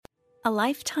A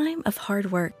lifetime of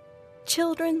hard work,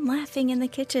 children laughing in the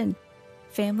kitchen,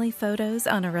 family photos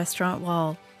on a restaurant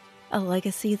wall, a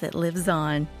legacy that lives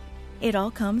on. It all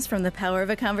comes from the power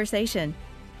of a conversation,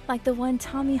 like the one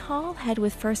Tommy Hall had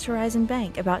with First Horizon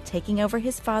Bank about taking over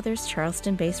his father's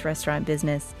Charleston-based restaurant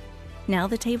business. Now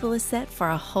the table is set for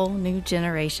a whole new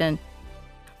generation.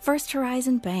 First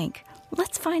Horizon Bank.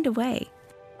 Let's find a way.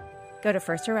 Go to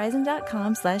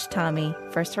firsthorizon.com/Tommy.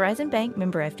 First Horizon Bank,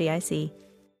 member FDIC.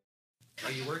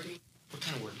 Are you working? What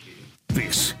kind of work do you do?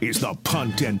 This is the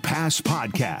Punt and Pass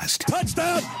Podcast.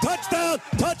 Touchdown, touchdown,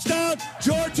 touchdown,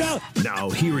 Georgia. Now,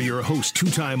 here are your hosts,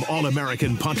 two-time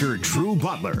All-American punter Drew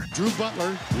Butler. Drew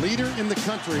Butler, leader in the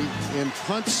country in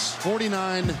punts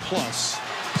 49+.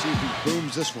 See if he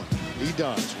booms this one. He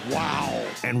does. Wow.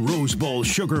 And Rose Bowl,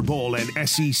 Sugar Bowl, and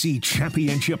SEC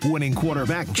championship winning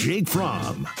quarterback Jake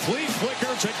Fromm. Flea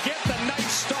flicker to get the night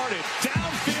started.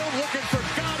 Downfield looking for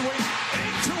Godwin.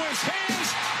 Into his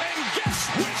hands. And guess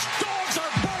which dogs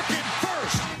are barking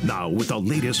first? Now, with the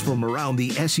latest from around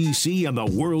the SEC and the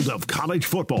world of college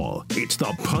football, it's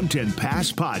the Punt and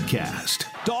Pass Podcast.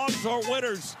 Dogs are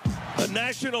winners. A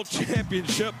national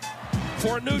championship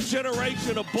for a new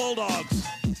generation of Bulldogs.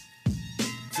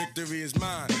 Victory is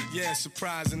mine, yeah,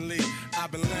 surprisingly.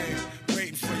 I've been lame,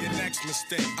 waiting for your next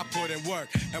mistake. I put in work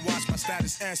and watch my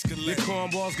status escalate. Your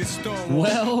cornballs get stolen.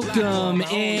 Welcome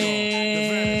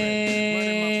in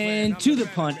to the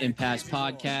Punt and Pass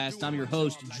Podcast. I'm your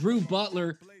host, Drew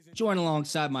Butler, joined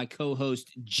alongside my co-host,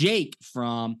 Jake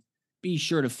Fromm. Be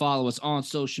sure to follow us on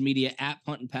social media at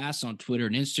Punt and Pass on Twitter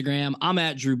and Instagram. I'm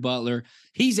at Drew Butler.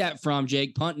 He's at From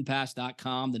Jake,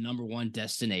 puntandpass.com, the number one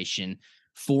destination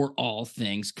for all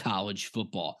things college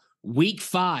football. Week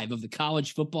 5 of the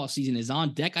college football season is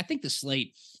on deck. I think the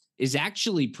slate is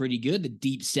actually pretty good. The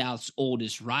Deep South's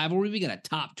oldest rivalry. We got a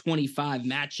top 25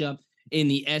 matchup in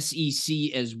the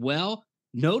SEC as well.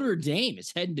 Notre Dame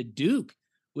is heading to Duke,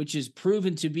 which has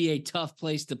proven to be a tough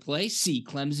place to play. See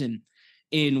Clemson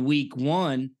in week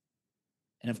 1.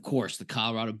 And of course, the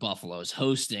Colorado Buffaloes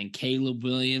hosting Caleb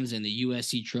Williams and the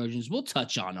USC Trojans. We'll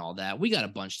touch on all that. We got a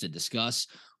bunch to discuss.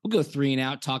 We'll go 3 and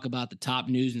out, talk about the top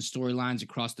news and storylines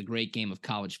across the great game of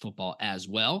college football as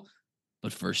well.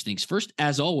 But first things first,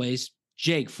 as always,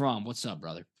 Jake Fromm, what's up,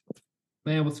 brother?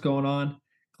 Man, what's going on?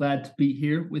 Glad to be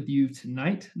here with you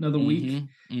tonight. Another week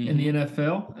in the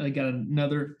NFL. I got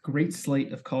another great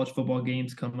slate of college football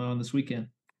games coming on this weekend.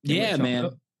 Yeah, man.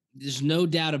 There's no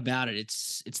doubt about it.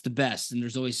 It's the best, and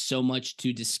there's always so much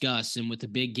to discuss. And with a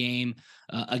big game,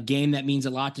 a game that means a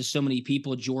lot to so many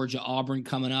people, Georgia-Auburn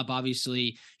coming up.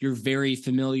 Obviously, you're very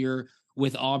familiar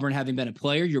with Auburn, having been a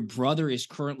player. Your brother is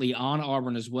currently on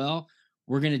Auburn as well.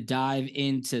 We're going to dive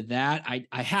into that.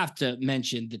 I have to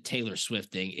mention the Taylor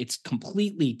Swift thing. It's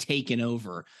completely taken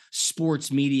over sports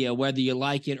media, whether you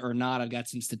like it or not. I've got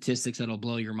some statistics that'll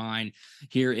blow your mind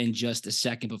here in just a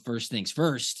second. But first things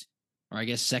first, or I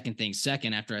guess second things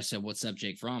second, after I said, what's up,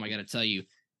 Jake Fromm, I got to tell you,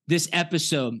 this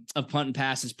episode of Punt and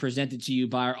Pass is presented to you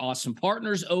by our awesome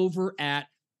partners over at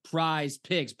Prize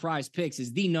Picks. Prize Picks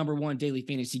is the number one daily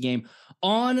fantasy game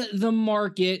on the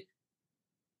market.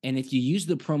 And if you use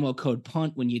the promo code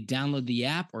PUNT when you download the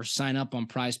app or sign up on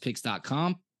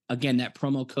prizepicks.com, again, that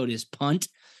promo code is PUNT,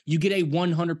 you get a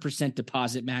 100%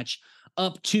 deposit match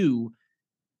up to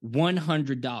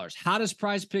 $100. How does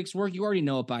Prize Picks work? You already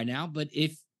know it by now, but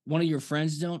if one of your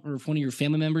friends don't, or if one of your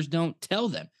family members don't, tell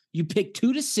them. You pick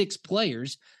 2 to 6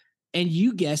 players, and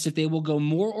you guess if they will go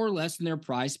more or less than their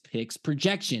Prize Picks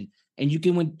projection. And you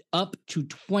can win up to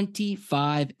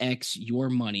 25x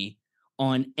your money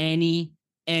on any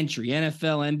entry.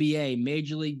 NFL, NBA,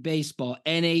 Major League Baseball,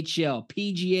 NHL,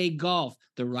 PGA Golf.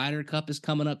 The Ryder Cup is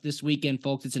coming up this weekend,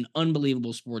 folks. It's an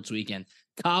unbelievable sports weekend.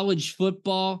 College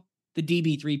football, the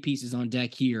DB3 piece is on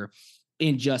deck here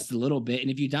in just a little bit.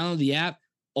 And if you download the app,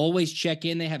 always check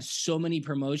in. They have so many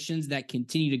promotions that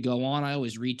continue to go on. I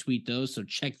always retweet those, so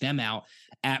check them out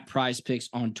at Prize Picks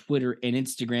on Twitter and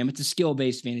Instagram. It's a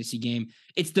skill-based fantasy game.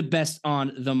 It's the best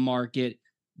on the market.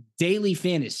 Daily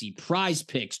fantasy, Prize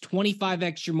Picks, 25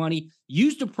 extra money.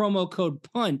 Use the promo code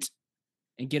PUNT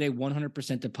and get a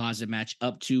 100% deposit match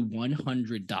up to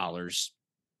 $100.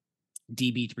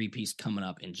 DB3 piece coming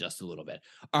up in just a little bit.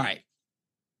 All right.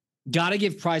 Got to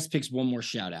give Prize Picks one more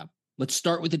shout out. Let's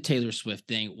start with the Taylor Swift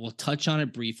thing. We'll touch on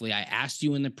it briefly. I asked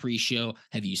you in the pre-show,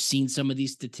 have you seen some of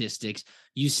these statistics?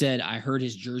 You said, I heard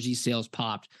his jersey sales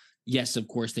popped. Yes, of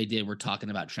course they did. We're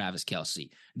talking about Travis Kelce.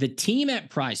 The team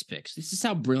at Prize Picks, this is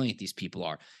how brilliant these people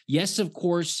are. Yes, of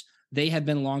course, they have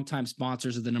been longtime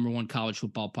sponsors of the number one college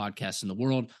football podcast in the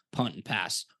world, Punt and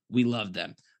Pass. We love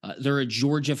them. They're a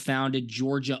Georgia-founded,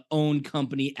 Georgia-owned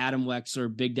company. Adam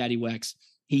Wexler, Big Daddy Wex,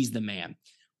 he's the man.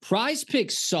 Prize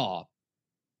Picks saw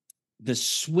the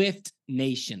Swift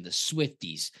Nation, the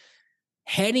Swifties,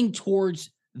 heading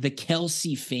towards the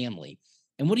Kelsey family.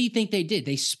 And what do you think they did?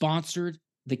 They sponsored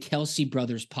the Kelsey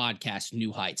Brothers podcast,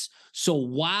 New Heights. So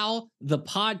while the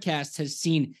podcast has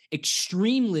seen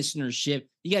extreme listenership,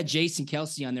 you got Jason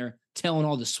Kelsey on there telling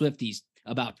all the Swifties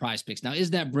about Prize Picks. Now, is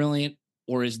that brilliant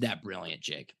or is that brilliant,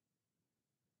 Jake?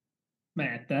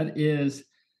 Man, that is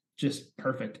just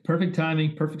perfect. Perfect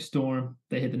timing, perfect storm.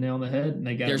 They hit the nail on the head and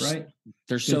they got it right.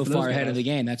 They're so far ahead of the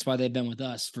game. That's why they've been with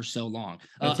us for so long.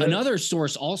 Another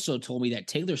source also told me that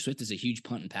Taylor Swift is a huge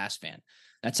punt and pass fan.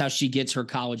 That's how she gets her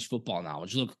college football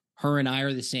knowledge. Look, her and I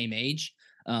are the same age.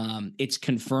 It's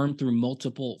confirmed through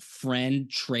multiple friend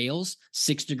trails,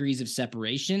 6 degrees of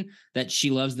separation, that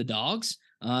she loves the Dogs,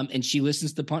 and she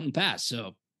listens to Punt and Pass.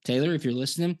 So, Taylor, if you're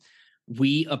listening,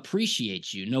 we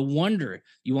appreciate you. No wonder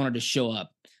you wanted to show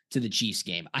up to the Chiefs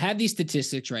game. I have these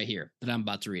statistics right here that I'm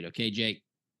about to read. Okay, Jake?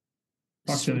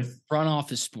 Front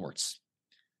Office Sports.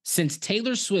 Since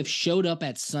Taylor Swift showed up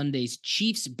at Sunday's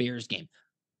Chiefs-Bears game,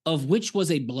 of which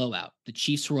was a blowout, the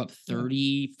Chiefs were up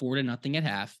 34-0 at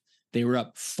half. They were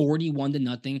up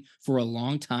 41-0 for a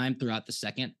long time throughout the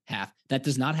second half. That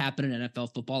does not happen in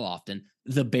NFL football often.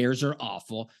 The Bears are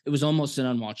awful. It was almost an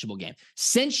unwatchable game.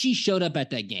 Since she showed up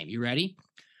at that game, you ready?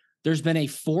 There's been a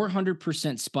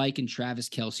 400% spike in Travis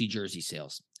Kelce jersey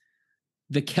sales.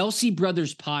 The Kelsey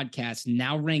Brothers podcast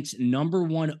now ranks number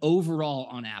 1 overall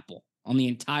on Apple, on the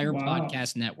entire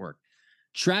podcast network.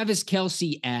 Travis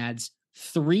Kelce adds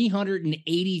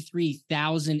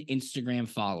 383,000 Instagram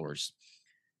followers.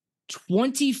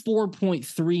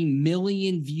 24.3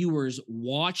 million viewers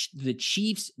watched the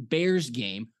Chiefs-Bears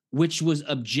game, which was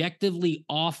objectively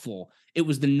awful. It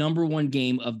was the number 1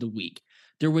 game of the week.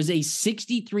 There was a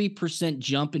 63%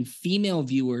 jump in female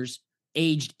viewers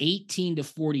aged 18 to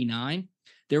 49.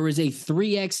 There was a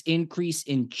 3x increase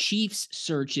in Chiefs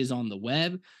searches on the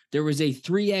web. There was a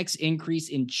 3x increase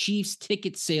in Chiefs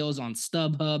ticket sales on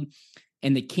StubHub.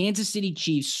 And the Kansas City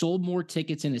Chiefs sold more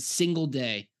tickets in a single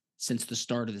day since the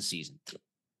start of the season.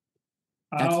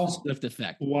 That's the Swift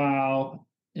effect. Wow.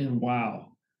 And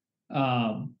wow.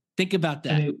 Think about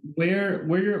that. I mean, where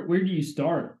do you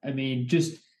start? I mean,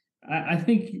 I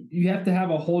think you have to have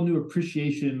a whole new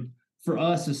appreciation for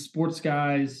us as sports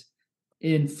guys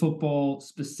in football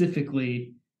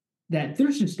specifically, that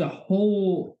there's just a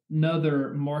whole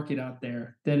nother market out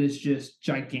there that is just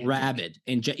gigantic. Rabid.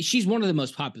 And she's one of the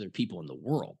most popular people in the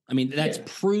world. I mean, that's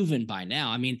proven by now.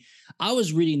 I mean, I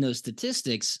was reading those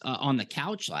statistics on the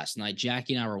couch last night.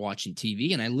 Jackie and I were watching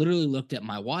TV, and I literally looked at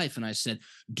my wife and I said,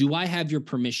 do I have your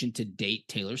permission to date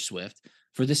Taylor Swift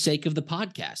for the sake of the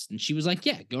podcast? And she was like,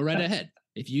 yeah, go right ahead.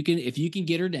 If you can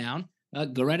get her down,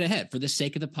 go right ahead for the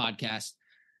sake of the podcast.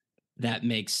 That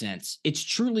makes sense. It's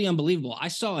truly unbelievable. I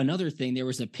saw another thing. There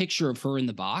was a picture of her in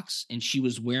the box, and she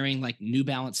was wearing like New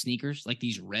Balance sneakers, like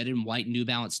these red and white New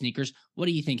Balance sneakers. What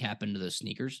do you think happened to those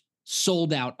sneakers?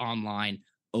 Sold out online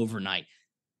overnight.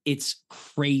 It's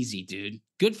crazy, dude.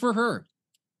 Good for her.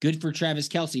 Good for Travis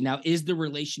Kelce. Now, is the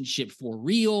relationship for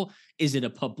real? Is it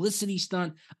a publicity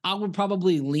stunt? I would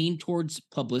probably lean towards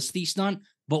publicity stunt,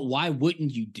 but why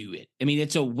wouldn't you do it? I mean,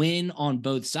 it's a win on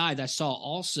both sides. I saw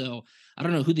also, I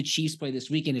don't know who the Chiefs play this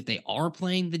weekend, if they are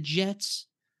playing the Jets,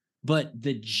 but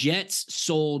the Jets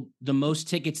sold the most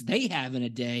tickets they have in a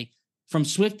day from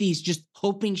Swifties just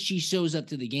hoping she shows up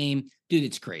to the game. Dude,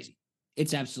 it's crazy.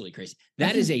 It's absolutely crazy.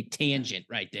 That is a tangent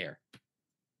right there.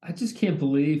 I just can't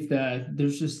believe that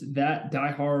there's just that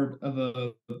diehard of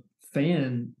a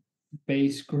fan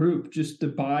base group just to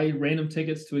buy random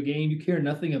tickets to a game you care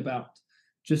nothing about,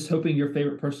 just hoping your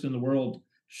favorite person in the world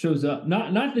shows up.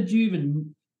 Not that you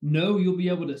even know you'll be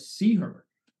able to see her,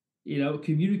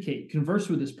 communicate, converse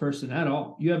with this person at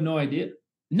all. You have no idea.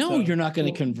 No, you're not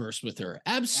going to converse with her.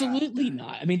 Absolutely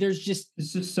not. I mean, it's just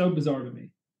so bizarre to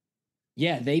me.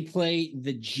 Yeah, they play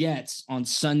the Jets on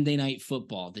Sunday Night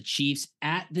Football. The Chiefs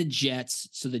at the Jets.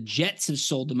 So the Jets have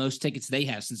sold the most tickets they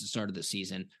have since the start of the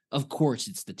season. Of course,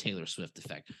 it's the Taylor Swift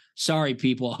effect. Sorry,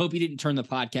 people. I hope you didn't turn the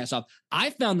podcast off. I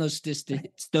found those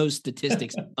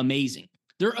statistics amazing.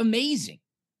 They're amazing.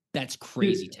 That's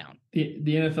crazy town. The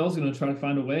NFL is going to try to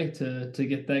find a way to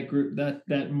get that group,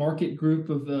 that market group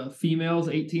of females,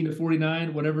 18 to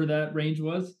 49, whatever that range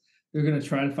was. They're going to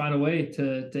try to find a way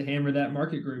to hammer that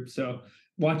market group. So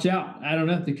watch out. I don't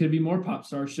know. There could be more pop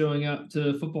stars showing up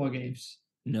to football games.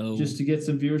 No. Just to get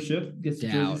some viewership, get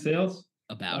some jersey sales.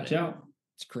 Watch out.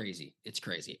 It's crazy. It's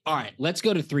crazy. All right, let's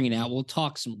go to 3 now. We'll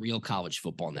talk some real college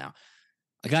football now.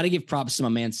 I got to give props to my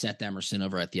man Seth Emerson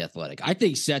over at The Athletic. I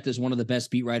think Seth is one of the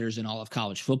best beat writers in all of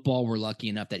college football. We're lucky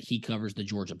enough that he covers the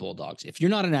Georgia Bulldogs. If you're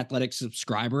not an Athletic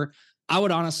subscriber, I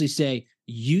would honestly say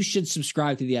you should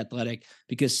subscribe to The Athletic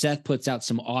because Seth puts out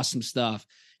some awesome stuff.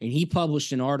 And he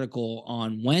published an article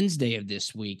on Wednesday of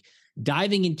this week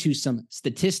diving into some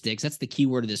statistics. That's the key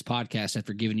word of this podcast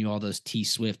after giving you all those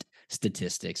T-Swift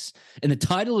statistics. And the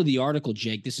title of the article,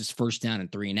 Jake, this is First Down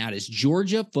and 3 and Out, is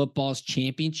Georgia football's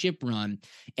championship run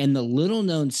and the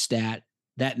little-known stat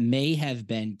that may have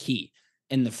been key.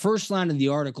 And the first line of the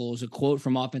article is a quote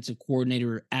from offensive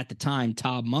coordinator at the time,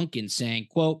 Todd Monken, saying,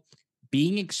 quote,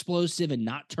 being explosive and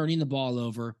not turning the ball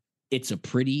over, it's a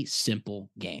pretty simple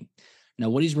game. Now,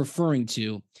 what he's referring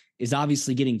to is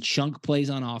obviously getting chunk plays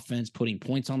on offense, putting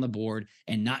points on the board,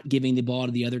 and not giving the ball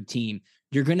to the other team.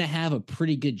 You're going to have a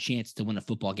pretty good chance to win a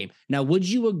football game. Now, would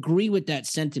you agree with that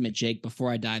sentiment, Jake, before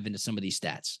I dive into some of these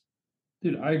stats?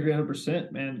 Dude, I agree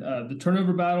 100%, man. The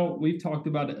turnover battle, we've talked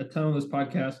about it a ton on this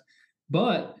podcast.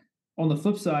 But on the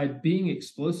flip side, being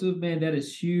explosive, man, that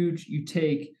is huge. You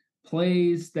take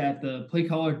plays that the play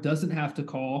caller doesn't have to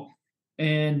call,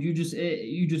 and you just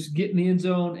get in the end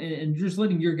zone and you're just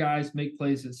letting your guys make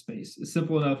plays in space. It's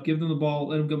simple enough. Give them the ball,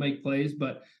 let them go make plays,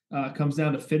 but it comes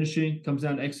down to finishing, comes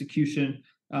down to execution,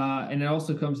 and it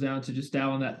also comes down to just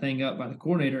dialing that thing up by the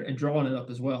coordinator and drawing it up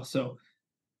as well. So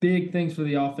big things for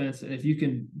the offense. And if you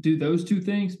can do those two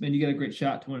things, man, you got a great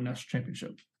shot to win a national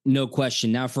championship. No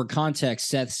question. Now, for context,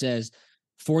 Seth says,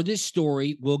 for this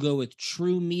story, we'll go with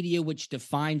True Media, which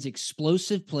defines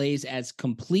explosive plays as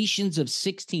completions of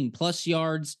 16-plus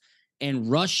yards and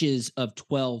rushes of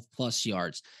 12-plus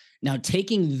yards. Now,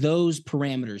 taking those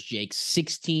parameters, Jake,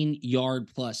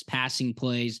 16-yard-plus passing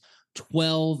plays,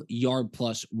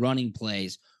 12-yard-plus running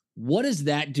plays, what does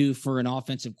that do for an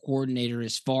offensive coordinator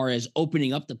as far as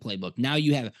opening up the playbook? Now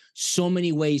you have so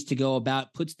many ways to go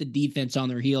about, puts the defense on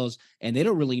their heels, and they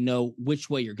don't really know which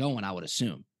way you're going, I would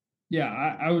assume. Yeah,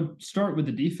 I would start with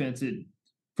the defense. It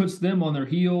puts them on their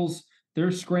heels.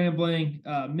 They're scrambling,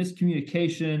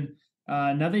 miscommunication.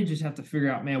 Now they just have to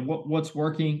figure out, man, what's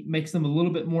working, makes them a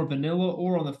little bit more vanilla,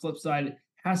 or on the flip side, it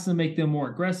has to make them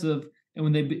more aggressive. And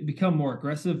when they become more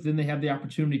aggressive, then they have the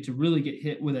opportunity to really get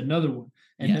hit with another one,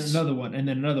 and then another one, and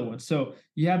then another one. So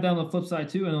you have that on the flip side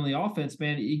too. And on the offense,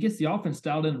 man, it gets the offense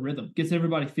dialed in rhythm, gets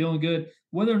everybody feeling good.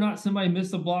 Whether or not somebody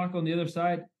missed a block on the other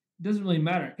side, doesn't really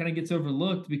matter. It kind of gets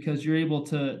overlooked because you're able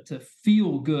to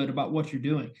feel good about what you're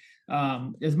doing.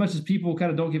 As much as people kind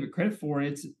of don't give it credit for,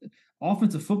 it's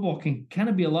offensive football can kind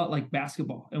of be a lot like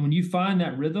basketball. And when you find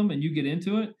that rhythm and you get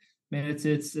into it, man,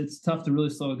 it's tough to really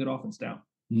slow a good offense down.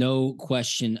 No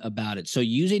question about it. So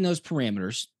using those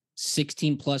parameters,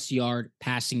 16-plus yard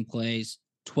passing plays,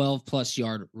 12-plus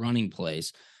yard running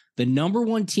plays, the number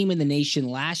one team in the nation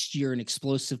last year in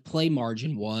explosive play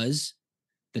margin was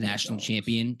the national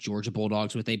champion Georgia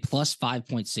Bulldogs with a plus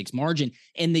 5.6 margin.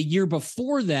 And the year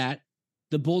before that,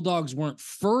 the Bulldogs weren't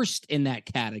first in that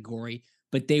category,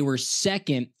 but they were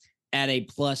second at a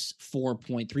plus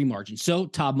 4.3 margin. So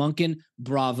Todd Monken,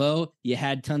 bravo. You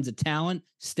had tons of talent.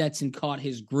 Stetson caught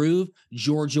his groove.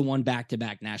 Georgia won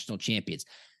back-to-back national champions.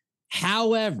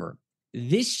 However,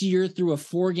 this year through a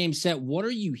 4-game set, what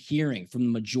are you hearing from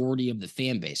the majority of the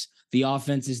fan base? The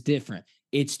offense is different.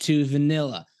 It's too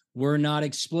vanilla. We're not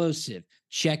explosive.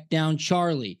 Check down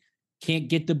Charlie. Can't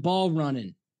get the ball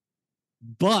running.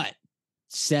 But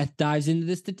Seth dives into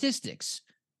the statistics.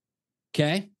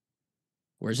 Okay.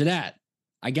 Where's it at?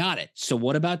 I got it. So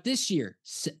what about this year?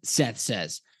 Seth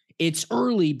says it's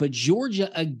early, but Georgia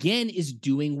again is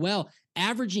doing well,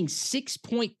 averaging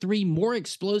 6.3 more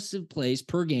explosive plays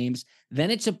per games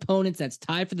than its opponents. That's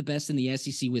tied for the best in the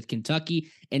SEC with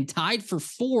Kentucky and tied for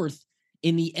 4th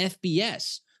in the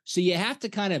FBS. So you have to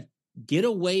kind of get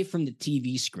away from the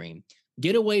TV screen,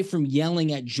 get away from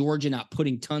yelling at Georgia not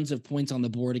putting tons of points on the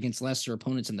board against lesser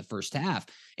opponents in the first half,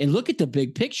 and look at the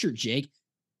big picture, Jake.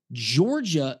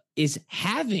 Georgia is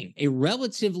having a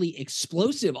relatively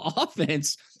explosive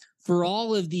offense for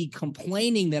all of the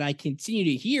complaining that I continue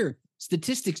to hear.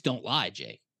 Statistics don't lie,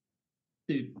 Jake.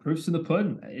 Dude, proof's in the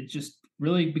pudding. It just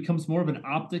really becomes more of an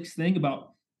optics thing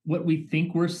about what we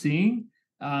think we're seeing.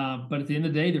 But at the end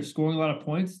of the day, they're scoring a lot of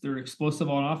points. They're explosive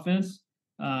on offense.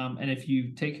 And if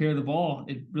you take care of the ball,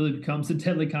 it really becomes a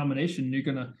deadly combination. You're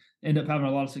going to end up having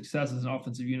a lot of success as an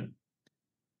offensive unit.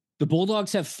 The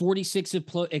Bulldogs have 46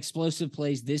 explosive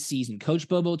plays this season. Coach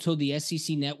Bobo told the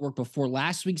SEC Network before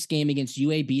last week's game against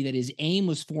UAB that his aim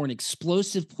was for an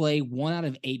explosive play 1 out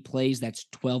of 8 plays. That's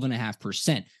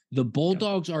 12.5%. The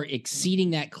Bulldogs are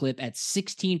exceeding that clip at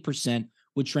 16%,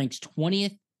 which ranks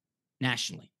 20th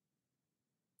nationally.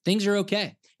 things are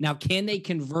okay. Now, can they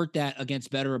convert that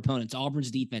against better opponents?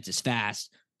 Auburn's defense is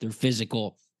fast. They're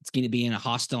physical. It's going to be in a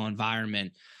hostile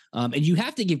environment. And you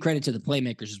have to give credit to the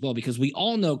playmakers as well, because we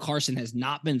all know Carson has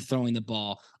not been throwing the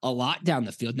ball a lot down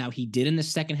the field. Now, he did in the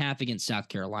second half against South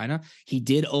Carolina. He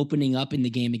did opening up in the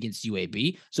game against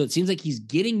UAB. So it seems like he's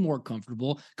getting more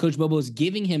comfortable. Coach Bobo is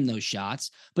giving him those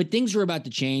shots, but things are about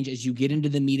to change as you get into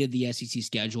the meat of the SEC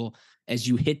schedule, as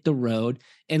you hit the road.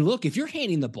 And look, if you're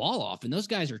handing the ball off and those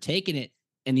guys are taking it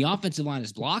and the offensive line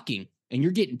is blocking and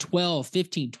you're getting 12,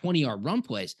 15, 20-yard run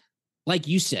plays, like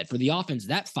you said, for the offense,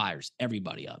 that fires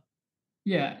everybody up.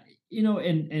 Yeah,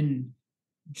 and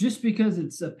just because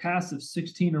it's a pass of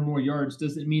 16 or more yards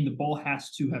doesn't mean the ball has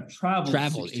to have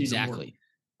traveled exactly.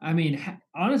 I mean,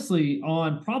 honestly,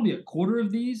 on probably a quarter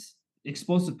of these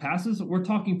explosive passes, we're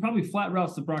talking probably flat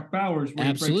routes to Brock Bowers where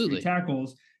he breaks 3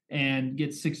 tackles and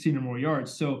gets 16 or more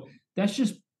yards. So that's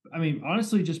just, I mean,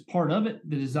 honestly, just part of it.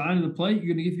 The design of the play, you're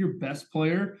going to give your best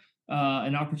player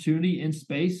an opportunity in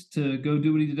space to go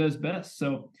do what he does best.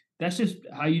 So that's just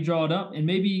how you draw it up. And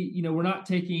maybe, we're not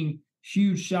taking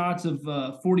huge shots of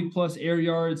 40-plus air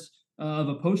yards of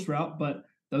a post route, but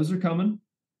those are coming.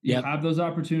 You have those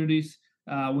opportunities.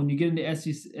 When you get into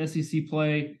SEC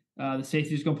play, the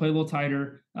safety is going to play a little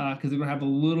tighter because they're going to have a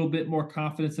little bit more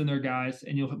confidence in their guys,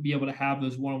 and you'll be able to have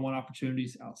those one-on-one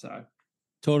opportunities outside.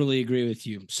 Totally agree with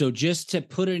you. So just to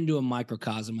put it into a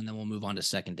microcosm, and then we'll move on to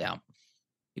second down.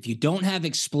 If you don't have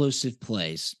explosive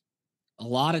plays, a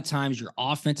lot of times your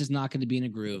offense is not going to be in a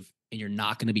groove and you're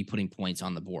not going to be putting points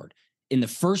on the board. In the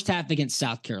first half against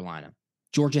South Carolina,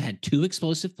 Georgia had 2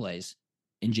 explosive plays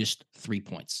and just 3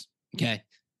 points. Okay.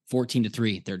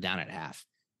 14-3. They're down at half.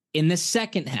 In the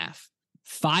second half,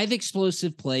 5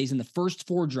 explosive plays in the first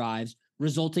 4 drives,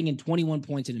 resulting in 21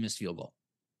 points and a missed field goal.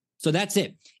 So that's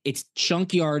it. It's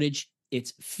chunk yardage.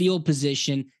 It's field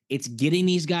position. It's getting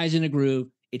these guys in a groove.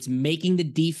 It's making the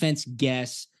defense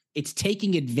guess. It's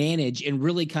taking advantage and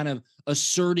really kind of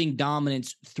asserting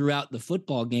dominance throughout the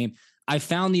football game. I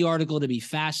found the article to be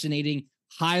fascinating,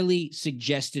 highly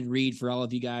suggested read for all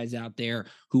of you guys out there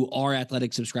who are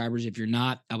Athletic subscribers. If you're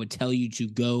not, I would tell you to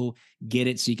go get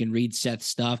it so you can read Seth's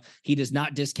stuff. He does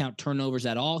not discount turnovers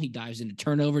at all. He dives into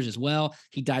turnovers as well.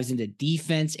 He dives into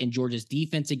defense and Georgia's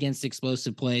defense against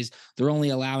explosive plays. They're only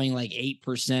allowing like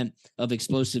 8% of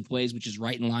explosive plays, which is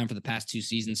right in line for the past 2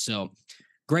 seasons. So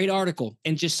great article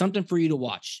and just something for you to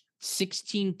watch.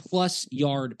 16-plus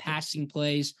yard passing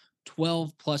plays,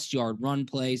 12-plus yard run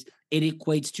plays. It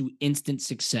equates to instant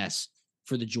success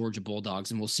for the Georgia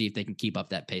Bulldogs, and we'll see if they can keep up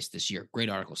that pace this year. Great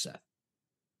article, Seth.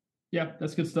 Yeah,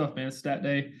 that's good stuff, man. It's stat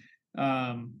day.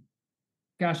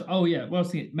 Gosh, oh yeah. Well, I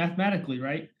was thinking mathematically,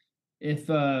 right?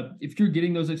 If you're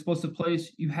getting those explosive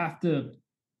plays, you get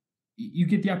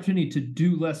the opportunity to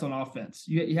do less on offense.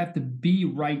 You have to be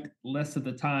right less of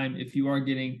the time if you are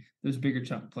getting those bigger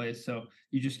chunk plays. So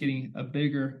you're just getting a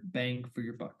bigger bang for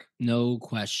your buck. No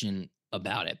question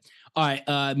about it. All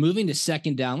right, moving to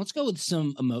second down. Let's go with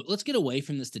some let's get away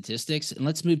from the statistics and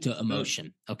let's move to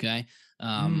emotion. Okay.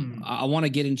 I want to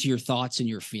get into your thoughts and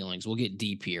your feelings. We'll get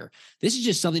deep here. This is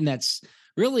just something that's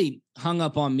really hung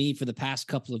up on me for the past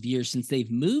couple of years since they've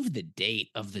moved the date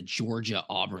of the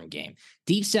Georgia-Auburn game.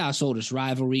 Deep South's oldest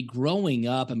rivalry growing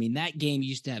up. I mean, that game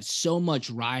used to have so much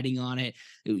riding on it.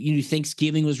 You knew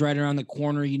Thanksgiving was right around the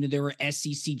corner. You knew there were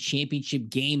SEC championship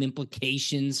game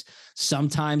implications.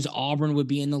 Sometimes Auburn would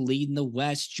be in the lead in the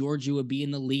West. Georgia would be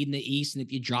in the lead in the East. And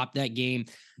if you dropped that game,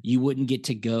 you wouldn't get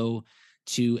to go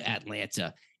to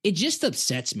Atlanta. It just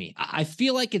upsets me. I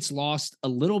feel like it's lost a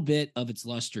little bit of its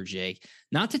luster, Jake.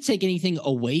 Not to take anything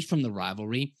away from the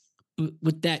rivalry, but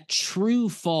with that true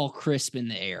fall crisp in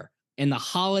the air and the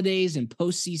holidays and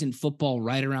postseason football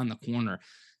right around the corner,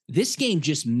 this game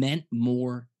just meant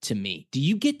more to me. Do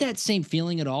you get that same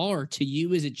feeling at all? Or to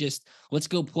you, is it just, let's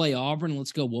go play Auburn,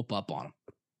 let's go whoop up on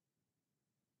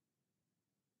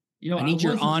them? I need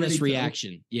your honest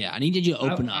reaction. I need you to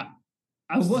open up.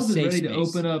 I wasn't ready to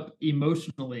open up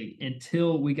emotionally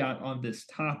until we got on this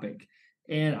topic.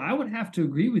 And I would have to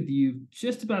agree with you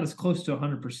just about as close to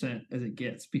 100% as it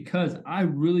gets, because I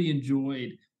really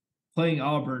enjoyed playing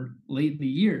Auburn late in the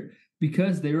year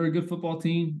because they were a good football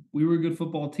team. We were a good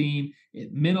football team.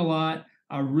 It meant a lot.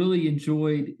 I really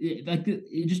enjoyed it. Like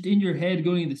it just in your head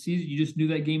going into the season, you just knew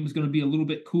that game was going to be a little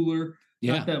bit cooler.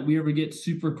 Yeah. Not that we ever get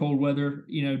super cold weather,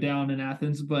 down in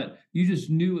Athens, but you just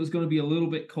knew it was going to be a little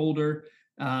bit colder.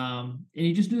 And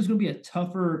you just knew it was going to be a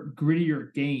tougher,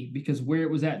 grittier game because where it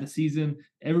was at in the season,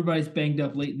 everybody's banged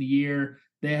up late in the year.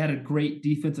 They had a great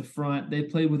defensive front. They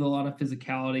played with a lot of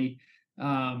physicality.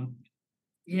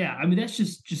 Yeah, I mean that's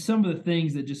just some of the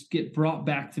things that just get brought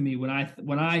back to me when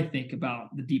I think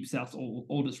about the Deep South's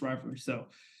oldest rivalry. So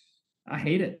I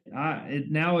hate it.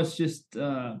 Now it's just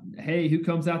hey, who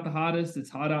comes out the hottest? It's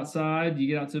hot outside. You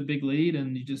get out to a big lead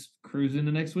and you just cruise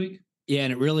into next week. Yeah,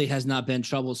 and it really has not been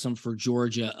troublesome for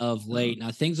Georgia of late.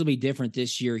 Now, things will be different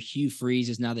this year. Hugh Freeze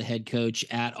is now the head coach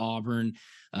at Auburn.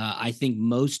 I think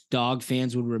most Dog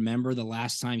fans would remember the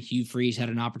last time Hugh Freeze had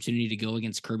an opportunity to go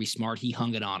against Kirby Smart. He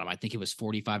hung it on him. I think it was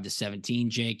 45-17,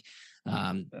 Jake.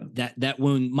 That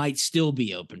one might still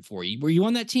be open for you. Were you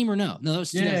on that team or no? No, that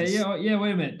was yeah.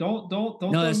 Wait a minute. Don't. No,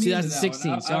 that's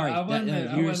 2016. That Sorry,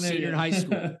 you were a senior in high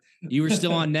school. You were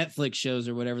still on Netflix shows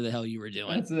or whatever the hell you were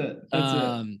doing. That's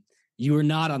it. You were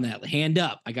not on that. Hand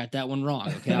up. I got that one wrong.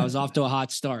 Okay. I was off to a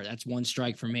hot start. That's one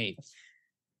strike for me.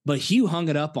 But Hugh hung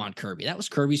it up on Kirby. That was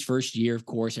Kirby's first year, of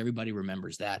course. Everybody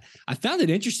remembers that. I found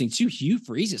it interesting, too, Hugh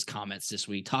Freeze's comments this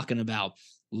week talking about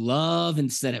love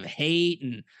instead of hate.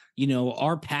 And,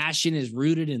 our passion is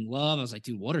rooted in love. I was like,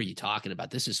 dude, what are you talking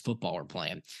about? This is football we're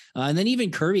playing. And then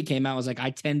even Kirby came out and was like, I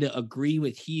tend to agree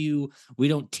with Hugh. We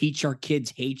don't teach our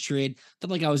kids hatred. Felt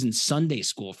like I was in Sunday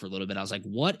school for a little bit. I was like,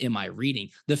 what am I reading?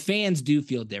 The fans do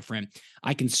feel different.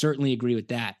 I can certainly agree with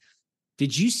that.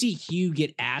 Did you see Hugh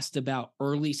get asked about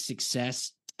early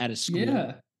success at a school?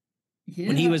 Yeah.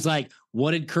 When he was like,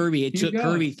 what did Kirby? It took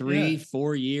Kirby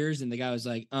 3-4 years. And the guy was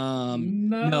like,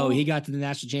 no, he got to the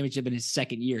national championship in his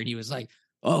second year. And he was like,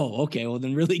 oh, okay. Well,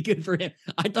 then really good for him.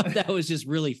 I thought that was just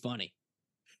really funny.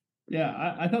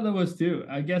 Yeah, I thought that was too.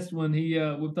 I guess when he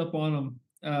whipped up on him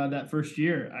that first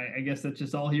year, I guess that's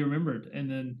just all he remembered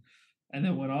and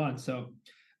then went on. So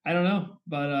I don't know,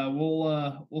 but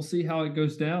we'll see how it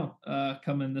goes down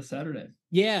coming this Saturday.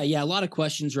 Yeah. A lot of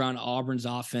questions around Auburn's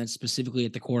offense, specifically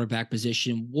at the quarterback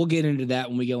position. We'll get into that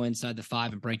when we go inside the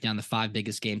 5 and break down the 5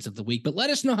 biggest games of the week. But let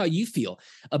us know how you feel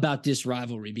about this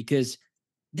rivalry, because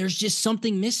there's just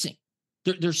something missing.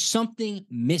 There's something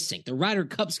missing. The Ryder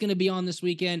Cup's going to be on this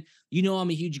weekend. I'm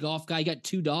a huge golf guy. I got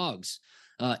 2 dogs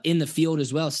in the field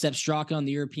as well. Sepp Straka on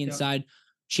the European side,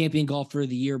 champion golfer of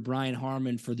the year, Brian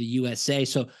Harman for the USA.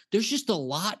 So there's just a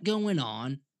lot going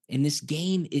on. And this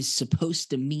game is supposed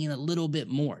to mean a little bit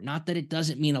more. Not that it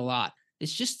doesn't mean a lot.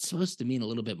 It's just supposed to mean a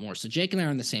little bit more. So Jake and I are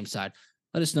on the same side.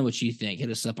 Let us know what you think. Hit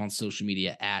us up on social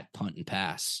media at Punt and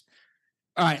Pass.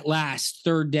 All right, last,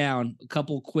 third down, a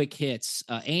couple quick hits.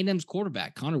 A&M's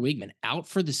quarterback, Connor Weigman, out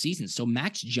for the season. So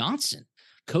Max Johnson,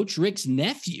 Coach Rick's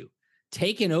nephew,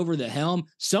 taking over the helm.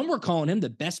 Some were calling him the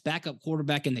best backup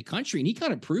quarterback in the country, and he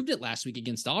kind of proved it last week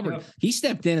against Auburn. Yep. He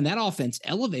stepped in, and that offense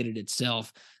elevated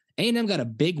itself. A&M got a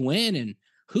big win, and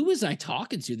who was I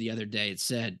talking to the other day? It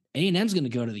said A&M's going to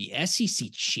go to the SEC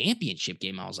championship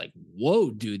game. I was like,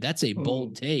 whoa, dude, that's a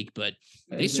bold take, but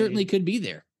they certainly could be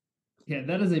there. Yeah,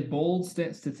 that is a bold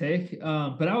stance to take.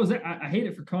 But I hate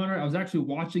it for Connor. I was actually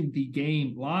watching the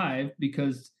game live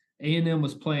because A&M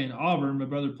was playing Auburn. My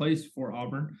brother plays for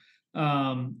Auburn.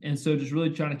 And so just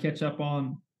really trying to catch up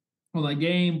on that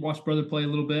game, watch brother play a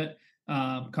little bit.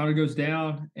 Connor goes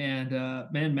down, and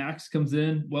Max comes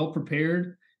in well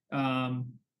prepared,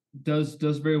 does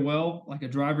very well. Like a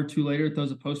drive or two later,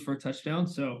 throws a post for a touchdown.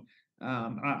 So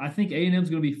I think A&M is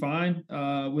going to be fine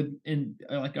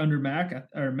under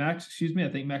Max. Excuse me. I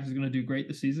think Max is going to do great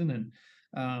this season.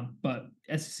 And but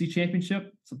SEC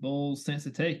championship, it's a bold stance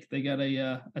to take. They got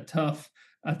a tough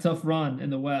run in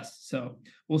the West, so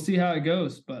we'll see how it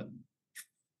goes. But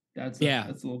that's a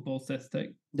little bold stance to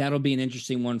take. That'll be an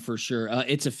interesting one for sure.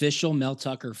 It's official. Mel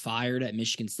Tucker fired at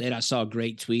Michigan State. I saw a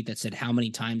great tweet that said, how many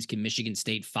times can Michigan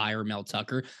State fire Mel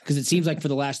Tucker? Because it seems like for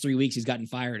the last 3 weeks, he's gotten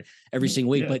fired every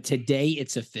single week. Yeah. But today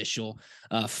it's official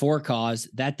for cause.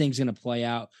 That thing's going to play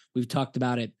out. We've talked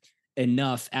about it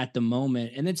enough at the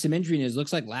moment. And then some injury news.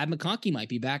 Looks like Lab McConkey might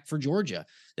be back for Georgia.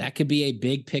 That could be a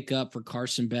big pickup for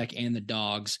Carson Beck and the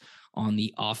Dogs on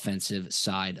the offensive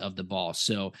side of the ball.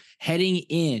 So heading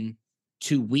in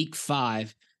to week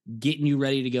 5, getting you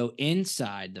ready to go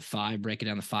inside the 5, breaking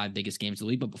down the 5 biggest games of the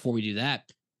week. But before we do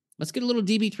that, let's get a little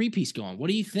DB3 piece going. What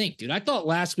do you think, dude? I thought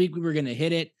last week we were going to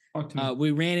hit it.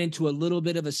 We ran into a little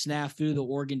bit of a snafu. The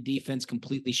Oregon defense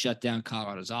completely shut down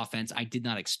Colorado's offense. I did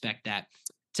not expect that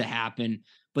to happen.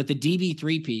 But the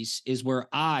DB3 piece is where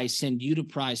I send you to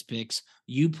Prize Picks.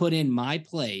 You put in my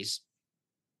plays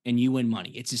and you win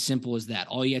money. It's as simple as that.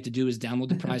 All you have to do is download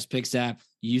the Prize Picks app,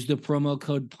 use the promo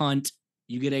code PUNT.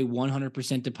 You get a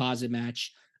 100% deposit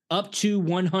match up to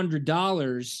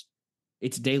 $100.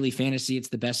 It's daily fantasy. It's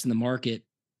the best in the market.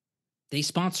 They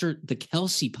sponsor the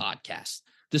Kelsey podcast.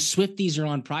 The Swifties are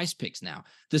on Prize Picks now.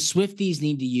 The Swifties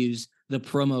need to use the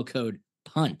promo code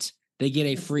PUNT. They get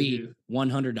a free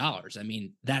 $100. I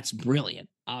mean, that's brilliant,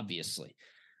 obviously.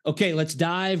 Okay, let's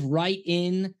dive right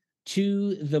in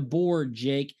to the board,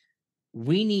 Jake.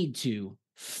 We need to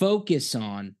focus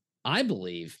on, I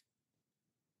believe,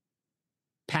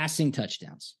 passing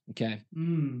touchdowns. Okay.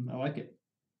 I like it.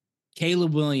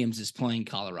 Caleb Williams is playing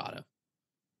Colorado.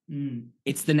 Mm.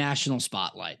 It's the national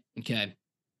spotlight. Okay.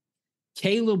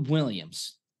 Caleb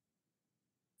Williams,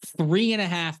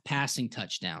 3.5 passing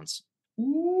touchdowns.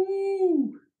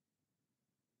 Ooh.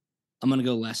 I'm going to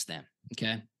go less than.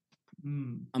 Okay.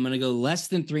 Mm. I'm going to go less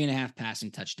than 3.5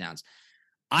 passing touchdowns.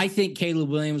 I think Caleb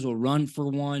Williams will run for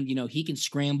one. You know, he can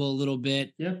scramble a little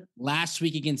bit. Yep. Last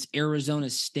week against Arizona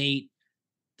State,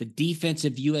 the defense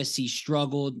of USC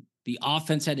struggled. The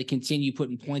offense had to continue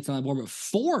putting points on the board, but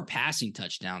 4 passing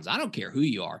touchdowns. I don't care who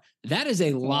you are. That is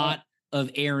a lot of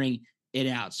airing it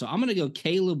out. So I'm going to go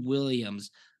Caleb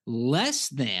Williams less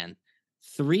than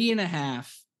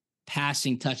 3.5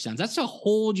 passing touchdowns. That's a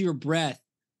hold your breath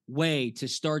way to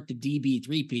start the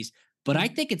DB3 piece, but I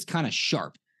think it's kind of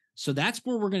sharp. So that's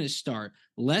where we're going to start.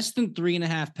 Less than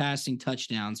 3.5 passing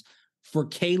touchdowns for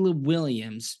Caleb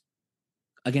Williams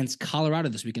against Colorado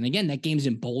this week. And again, that game's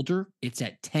in Boulder. It's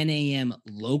at 10 a.m.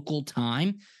 local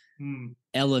time.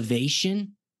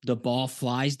 Elevation, the ball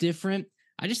flies different.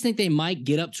 I just think they might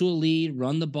get up to a lead,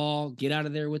 run the ball, get out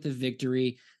of there with a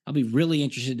victory. I'll be really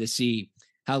interested to see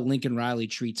how Lincoln Riley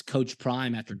treats Coach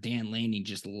Prime after Dan Lanning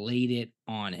just laid it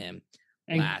on him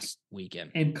last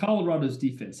weekend. And Colorado's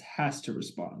defense has to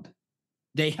respond.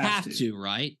 They have to,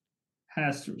 right?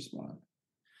 Has to respond.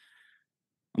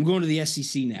 I'm going to the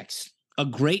SEC next. A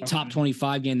great top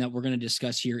 25 game that we're going to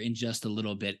discuss here in just a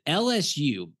little bit.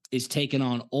 LSU is taking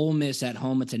on Ole Miss at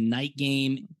home. It's a night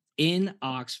game in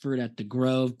Oxford at the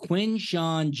Grove.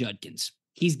 Quinshon Judkins,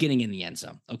 he's getting in the end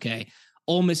zone, okay?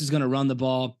 Ole Miss is going to run the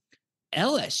ball.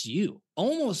 LSU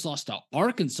almost lost to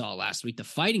Arkansas last week. The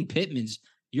Fighting Pittmans,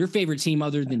 your favorite team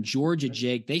other than Georgia,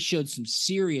 Jake, they showed some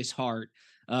serious heart.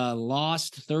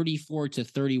 Lost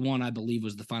 34-31, I believe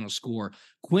was the final score.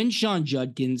 Quinshon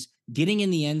Judkins getting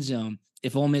in the end zone.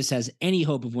 If Ole Miss has any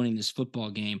hope of winning this football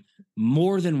game,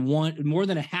 more than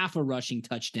a half a rushing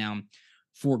touchdown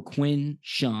for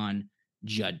Quinshon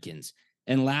Judkins.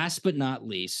 And last but not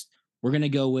least, we're going to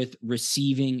go with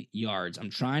receiving yards.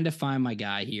 I'm trying to find my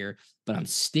guy here, but I'm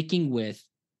sticking with,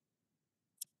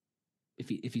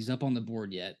 if he's up on the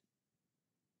board yet,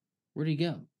 where'd he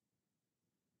go?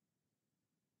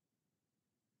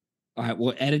 All right,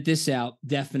 we'll edit this out,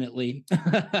 definitely.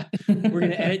 We're going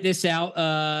to edit this out,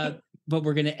 but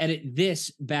we're going to edit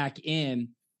this back in.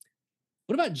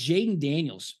 What about Jaden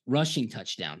Daniels rushing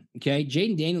touchdown? Okay,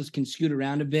 Jaden Daniels can scoot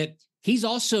around a bit. He's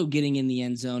also getting in the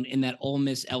end zone in that Ole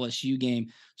Miss LSU game.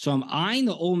 So I'm eyeing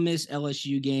the Ole Miss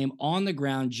LSU game on the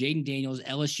ground. Jaden Daniels,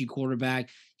 LSU quarterback,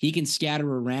 he can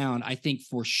scatter around. I think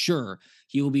for sure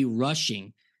he will be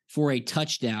rushing for a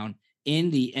touchdown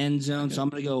in the end zone. So I'm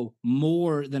going to go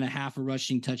more than a half a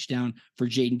rushing touchdown for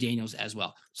Jaden Daniels as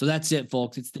well. So that's it,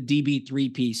 folks. It's the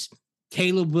DB3 piece.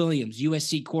 Caleb Williams,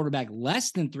 USC quarterback,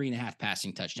 less than 3.5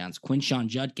 passing touchdowns. Quinshon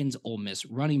Judkins, Ole Miss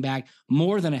running back,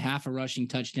 more than a half a rushing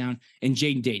touchdown. And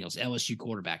Jaden Daniels, LSU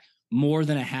quarterback, more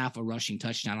than a half a rushing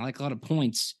touchdown. I like a lot of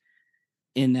points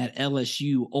in that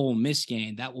LSU Ole Miss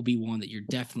game. That will be one that you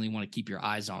definitely want to keep your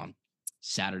eyes on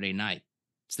Saturday night.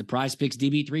 It's the Prize Picks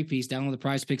DB3 piece. Download the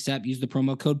Prize Picks app. Use the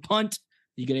promo code PUNT.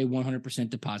 You get a 100%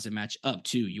 deposit match up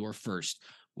to your first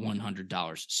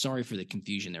 $100. Sorry for the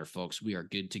confusion there, folks. We are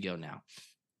good to go now.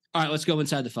 All right, let's go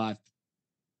inside the 5.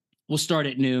 We'll start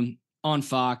at noon on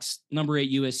Fox. Number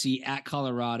 8 USC at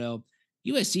Colorado.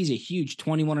 USC is a huge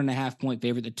 21.5-point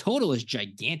favorite. The total is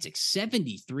gigantic,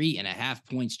 73.5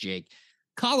 points, Jake.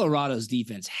 Colorado's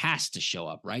defense has to show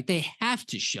up, right? They have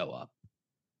to show up.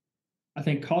 I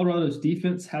think Colorado's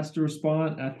defense has to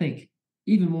respond. And I think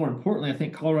even more importantly, I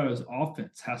think Colorado's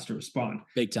offense has to respond.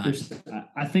 Big time.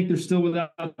 I think they're still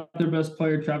without their best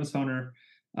player, Travis Hunter.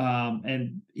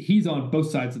 And he's on both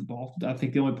sides of the ball. I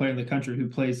think the only player in the country who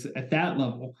plays at that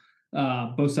level,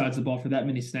 both sides of the ball for that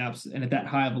many snaps and at that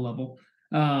high of a level.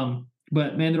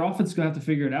 But man, their offense is going to have to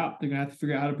figure it out. They're going to have to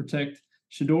figure out how to protect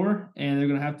Shedeur, and they're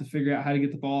going to have to figure out how to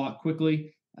get the ball out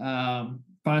quickly.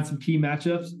 Find some key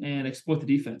matchups and exploit the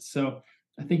defense. So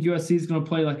I think USC is going to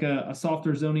play like a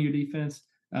softer zonier defense.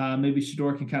 Maybe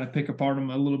Shedeur can kind of pick apart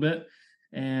them a little bit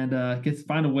and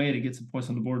find a way to get some points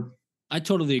on the board. I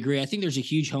totally agree. I think there's a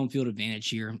huge home field advantage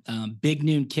here. Big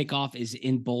noon kickoff is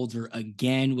in Boulder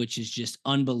again, which is just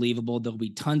unbelievable. There'll be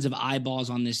tons of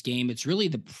eyeballs on this game. It's really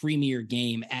the premier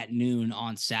game at noon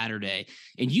on Saturday.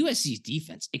 And USC's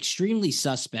defense, extremely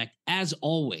suspect as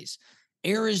always.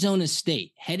 Arizona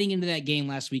State, heading into that game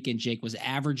last weekend, Jake, was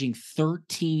averaging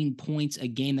 13 points a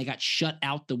game. They got shut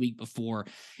out the week before,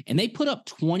 and they put up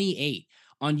 28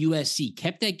 on USC,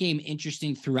 kept that game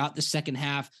interesting throughout the second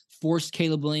half, forced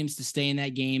Caleb Williams to stay in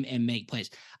that game and make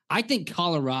plays. I think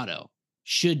Colorado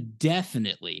should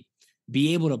definitely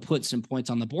be able to put some points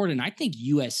on the board, and I think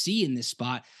USC in this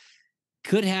spot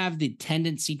could have the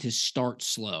tendency to start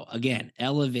slow. Again,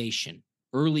 elevation,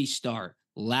 early start,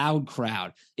 loud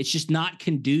crowd. It's just not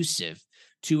conducive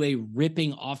to a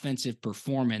ripping offensive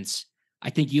performance. I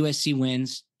think USC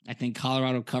wins. I think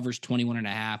Colorado covers 21.5.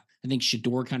 I think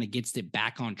Shedeur kind of gets it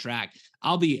back on track.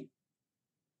 I'll be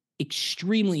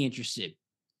extremely interested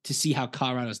to see how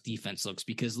Colorado's defense looks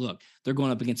because, look, they're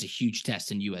going up against a huge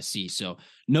test in USC. So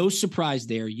no surprise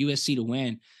there. USC to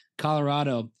win.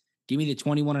 Colorado, give me the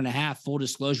 21.5. Full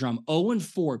disclosure, I'm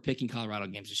 0-4 picking Colorado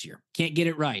games this year. Can't get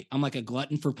it right. I'm like a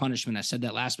glutton for punishment. I said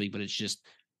that last week, but it's just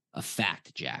a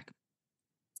fact, Jack.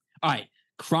 All right.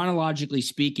 Chronologically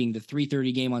speaking, the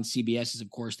 3:30 game on CBS is, of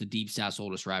course, the Deep South's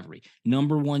oldest rivalry.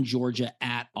 Number 1, Georgia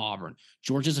at Auburn.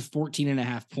 Georgia's a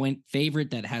 14.5 point favorite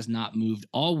that has not moved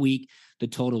all week. The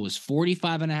total was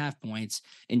 45.5 points.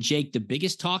 And Jake, the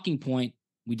biggest talking point,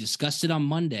 we discussed it on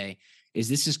Monday, is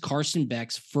this is Carson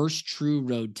Beck's first true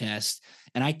road test.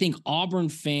 And I think Auburn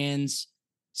fans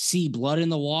see blood in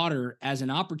the water as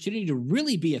an opportunity to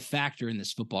really be a factor in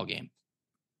this football game.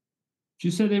 Did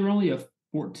you say they were only a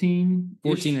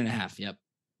 14.5. Yep.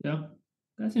 Yeah.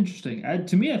 That's interesting.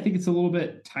 To me, I think it's a little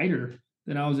bit tighter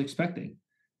than I was expecting,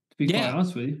 to be quite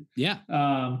honest with you. Yeah.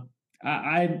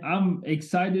 I'm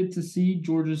excited to see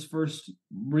Georgia's first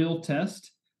real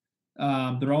test.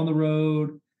 They're on the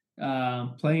road,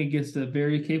 playing against a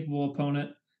very capable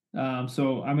opponent.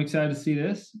 So I'm excited to see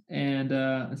this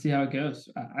and see how it goes.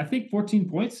 I think 14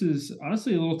 points is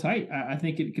honestly a little tight. I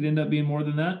think it could end up being more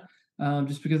than that.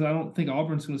 Just because I don't think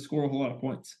Auburn's going to score a whole lot of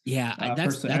points. Yeah, I think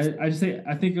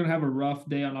they're going to have a rough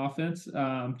day on offense.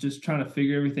 Just trying to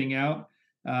figure everything out,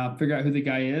 figure out who the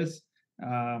guy is,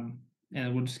 and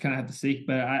we'll just kind of have to see.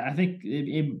 But I think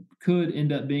it could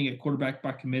end up being a quarterback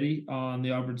by committee on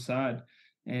the Auburn side,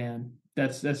 and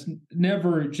that's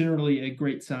never generally a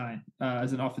great sign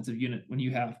as an offensive unit when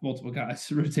you have multiple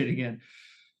guys rotating in.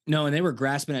 No, and they were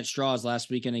grasping at straws last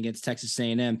weekend against Texas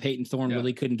A&M. Peyton Thorne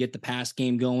really couldn't get the pass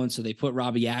game going, so they put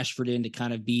Robbie Ashford in to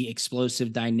kind of be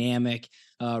explosive, dynamic,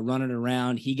 running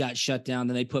around. He got shut down.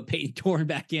 Then they put Peyton Thorne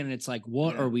back in, and it's like,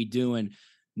 what are we doing?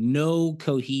 No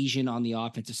cohesion on the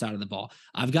offensive side of the ball.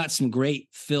 I've got some great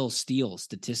Phil Steele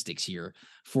statistics here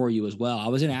for you as well. I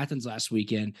was in Athens last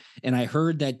weekend, and I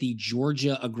heard that the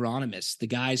Georgia agronomists, the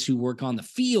guys who work on the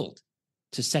field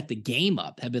to set the game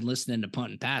up, have been listening to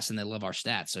Punt and Pass, and they love our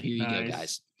stats. So here you go,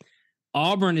 guys.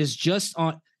 Auburn is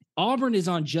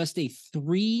on just a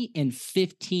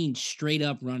 3-15 straight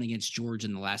up run against Georgia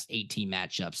in the last 18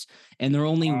 matchups. And they're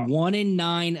only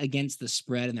 1-9 against the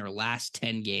spread in their last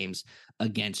 10 games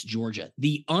against Georgia.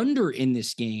 The under in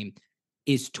this game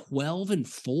is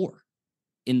 12-4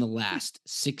 in the last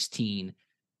 16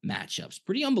 matchups.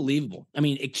 Pretty unbelievable. I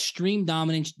mean, extreme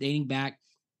dominance dating back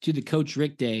to the Coach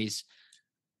Rick days.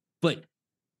 But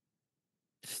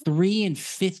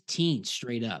 3-15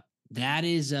 straight up. That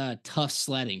is tough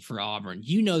sledding for Auburn.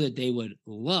 You know that they would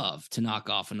love to knock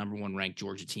off a number 1 ranked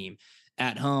Georgia team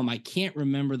at home. I can't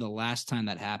remember the last time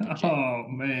that happened, Jay. Oh,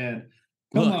 man.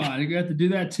 Come on. You have to do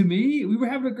that to me? We were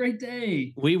having a great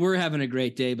day. We were having a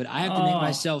great day, but I have to make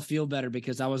myself feel better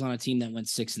because I was on a team that went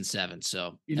 6-7.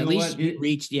 So at least you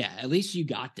reached, at least you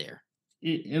got there.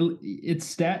 It's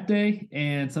stat day,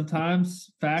 and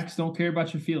sometimes facts don't care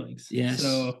about your feelings. Yes.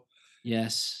 So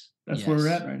that's where we're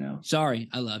at right now. Sorry,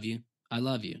 I love you.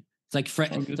 It's like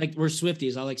it's like we're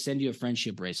Swifties. I'll send you a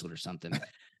friendship bracelet or something.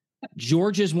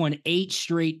 Georgia's won 8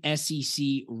 straight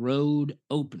SEC road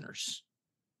openers,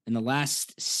 and the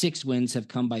last 6 wins have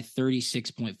come by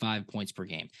 36.5 points per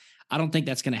game. I don't think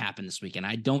that's going to happen this weekend.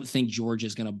 I don't think Georgia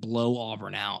is going to blow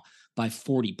Auburn out by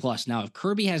 40 plus. Now, if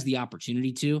Kirby has the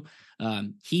opportunity to,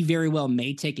 he very well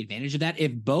may take advantage of that.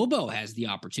 If Bobo has the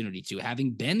opportunity to,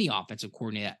 having been the offensive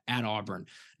coordinator at Auburn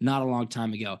not a long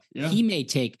time ago, he may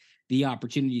take the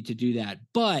opportunity to do that.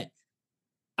 But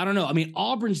I don't know. I mean,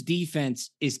 Auburn's defense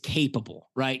is capable,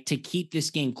 right, to keep this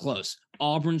game close.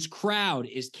 Auburn's crowd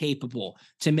is capable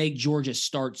to make Georgia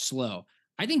start slow.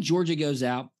 I think Georgia goes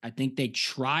out. I think they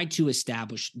try to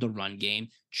establish the run game,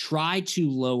 try to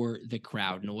lower the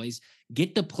crowd noise,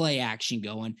 get the play action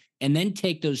going, and then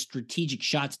take those strategic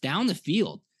shots down the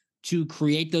field to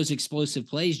create those explosive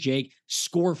plays, Jake.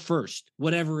 Score first,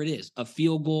 whatever it is, a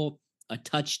field goal, a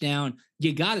touchdown.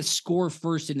 You got to score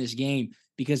first in this game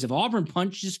because if Auburn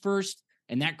punches first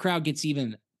and that crowd gets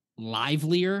even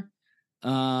livelier.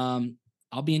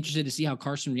 I'll be interested to see how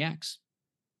Carson reacts.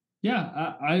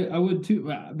 Yeah, I would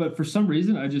too. But for some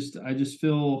reason, I just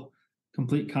feel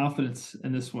complete confidence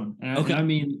in this one. And I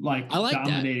mean, like I like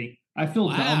dominating. That. I feel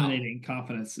dominating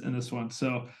confidence in this one.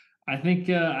 So I think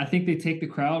they take the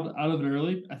crowd out of it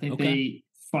early. I think they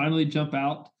finally jump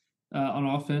out on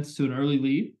offense to an early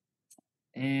lead,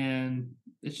 and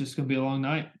it's just going to be a long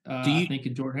night. I think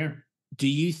in Jordan Hare. Do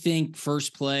you think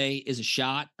first play is a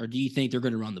shot, or do you think they're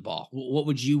going to run the ball? What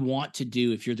would you want to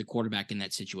do if you're the quarterback in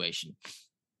that situation?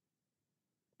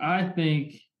 I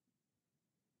think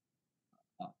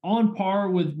on par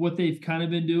with what they've kind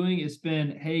of been doing, it's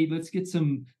been, hey, let's get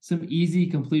some easy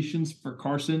completions for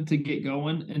Carson to get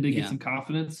going and to get some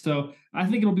confidence. So I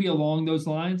think it'll be along those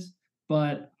lines,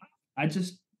 but I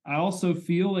also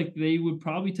feel like they would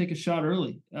probably take a shot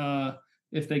early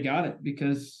if they got it,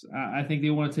 because I think they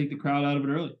want to take the crowd out of it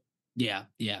early. Yeah.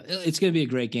 It's going to be a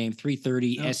great game.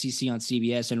 3:30 SEC on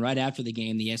CBS. And right after the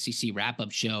game, the SEC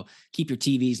wrap-up show. Keep your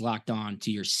TVs locked on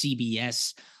to your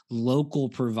CBS local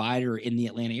provider in the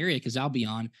Atlanta area, because I'll be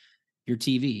on your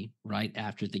TV right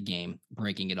after the game,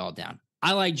 breaking it all down.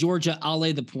 I like Georgia. I'll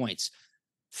lay the points.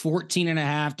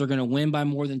 14.5. They're going to win by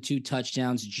more than 2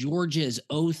 touchdowns. Georgia is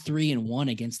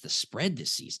 0-3-1 against the spread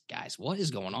this season, guys. What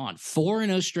is going on?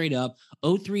 4-0 straight up,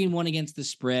 0-3-1 against the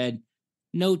spread.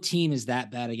 No team is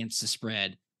that bad against the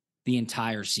spread the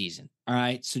entire season. All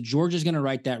right. So Georgia's going to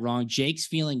right that wrong. Jake's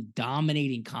feeling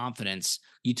dominating confidence.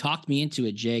 You talked me into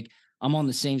it, Jake. I'm on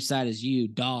the same side as you.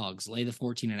 Dogs, lay the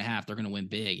 14.5. They're going to win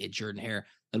big at Jordan Hare.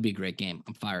 That'll be a great game.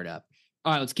 I'm fired up.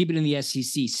 All right, let's keep it in the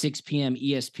SEC. 6 p.m.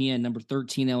 ESPN, number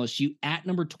 13 LSU at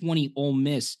number 20 Ole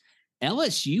Miss.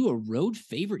 LSU, a road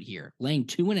favorite here, laying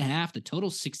 2.5. The total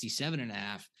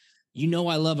 67.5. You know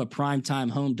I love a primetime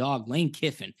home dog, Lane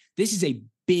Kiffin. This is a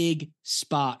big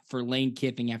spot for Lane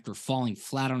Kiffin after falling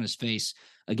flat on his face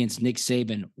against Nick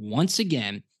Saban. Once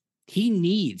again, he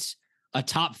needs a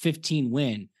top 15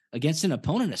 win against an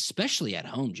opponent, especially at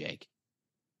home, Jake.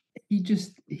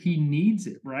 He needs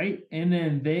it, right? And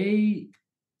then they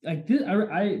like this.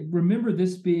 I remember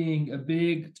this being a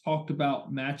big talked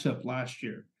about matchup last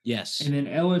year. Yes. And then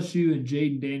LSU and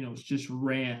Jaden Daniels just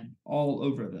ran all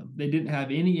over them. They didn't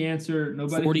have any answer.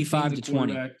 Nobody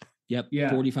 45-20. Yep.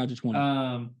 Yeah.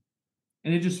 45-20.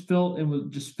 And it just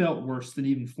felt worse than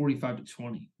even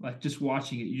 45-20. Like just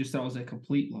watching it, you just thought it was a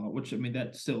complete blowout, which I mean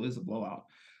that still is a blowout.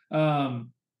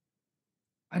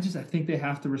 I think they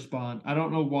have to respond. I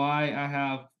don't know why I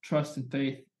have trust and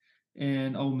faith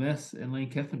in Ole Miss and Lane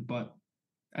Kiffin, but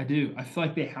I do. I feel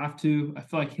like they have to. I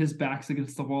feel like his back's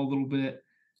against the wall a little bit.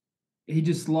 He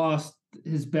just lost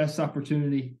his best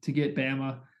opportunity to get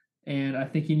Bama, and I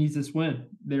think he needs this win.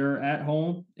 They're at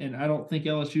home, and I don't think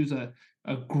LSU's a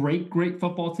great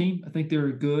football team. I think they're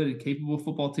a good and capable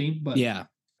football team, but yeah,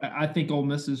 I think Ole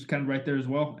Miss is kind of right there as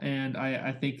well, and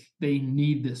I think they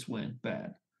need this win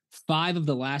bad. 5 of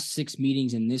the last 6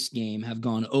 meetings in this game have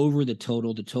gone over the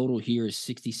total. The total here is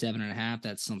 67.5.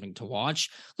 That's something to watch.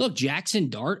 Look, Jackson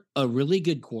Dart, a really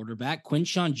good quarterback.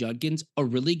 Quinshon Judkins, a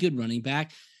really good running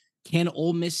back. Can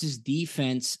Ole Miss's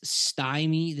defense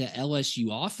stymie the LSU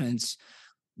offense?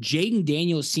 Jaden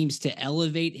Daniels seems to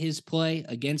elevate his play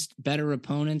against better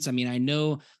opponents. I mean, I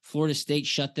know Florida State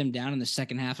shut them down in the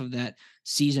second half of that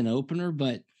season opener,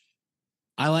 but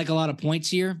I like a lot of points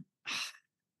here.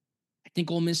 I think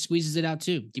Ole Miss squeezes it out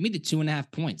too. Give me the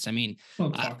 2.5 points. I mean, what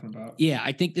I'm talking about. Yeah,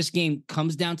 I think this game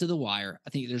comes down to the wire. I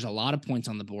think there's a lot of points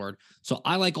on the board. So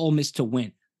I like Ole Miss to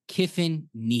win. Kiffin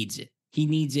needs it. He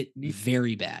needs it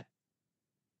very bad.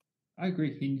 I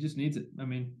agree. He just needs it. I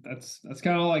mean, that's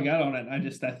kind of all I got on it.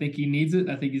 I think he needs it.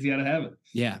 I think he's got to have it.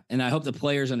 Yeah, and I hope the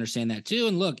players understand that too.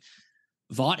 And look,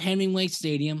 Vaught Hemingway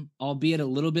Stadium, albeit a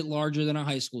little bit larger than a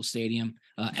high school stadium,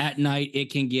 at night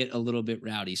it can get a little bit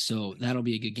rowdy. So that'll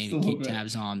be a good game to keep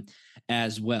tabs on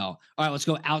as well. All right, let's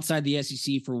go outside the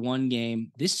SEC for one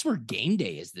game. This is where game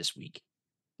day is this week.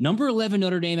 Number 11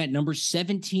 Notre Dame at number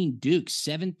 17 Duke,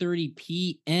 7:30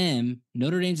 p.m.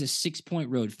 Notre Dame's a 6-point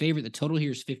road favorite. The total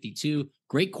here is 52.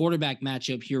 Great quarterback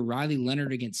matchup here. Riley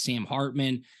Leonard against Sam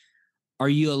Hartman. Are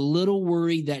you a little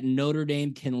worried that Notre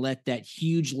Dame can let that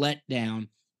huge letdown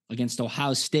against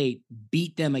Ohio State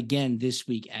beat them again this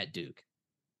week at Duke?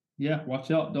 Yeah,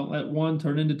 watch out. Don't let one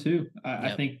turn into two.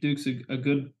 I think Duke's a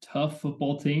good, tough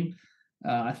football team.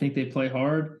 I think they play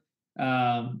hard.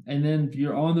 And then if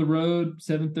you're on the road,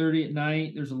 7:30 at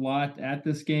night, there's a lot at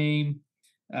this game.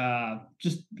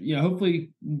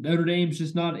 Hopefully Notre Dame's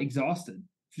just not exhausted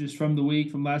just from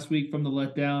last week, from the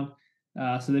letdown.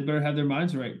 So they better have their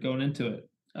minds right going into it.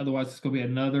 Otherwise, it's going to be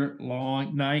another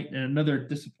long night and another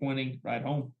disappointing ride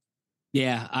home.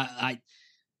 Yeah,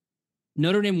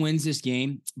 Notre Dame wins this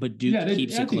game, but Duke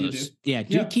keeps it close. Yeah,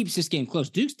 Duke keeps this game close.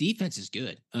 Duke's defense is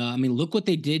good. I mean, look what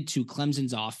they did to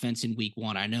Clemson's offense in week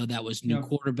 1. I know that was new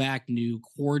quarterback, new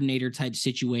coordinator type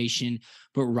situation,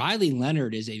 but Riley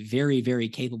Leonard is a very, very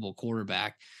capable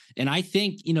quarterback. And I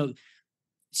think,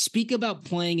 speak about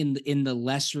playing in the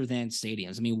lesser than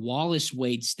stadiums. I mean, Wallace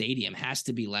Wade Stadium has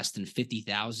to be less than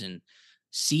 50,000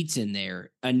 seats in there.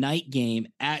 A night game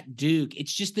at Duke,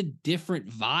 it's just a different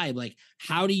vibe. Like,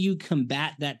 how do you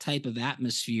combat that type of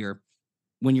atmosphere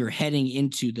when you're heading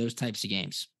into those types of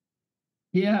games?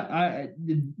 Yeah,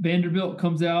 Vanderbilt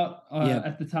comes out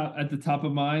at the top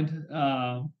of mind.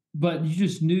 But you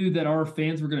just knew that our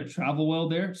fans were going to travel well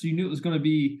there, so you knew it was going to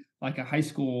be like a high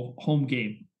school home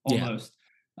game almost.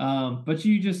 But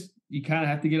you kind of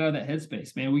have to get out of that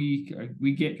headspace, man.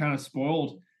 We get kind of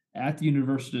spoiled at the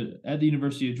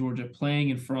University of Georgia, playing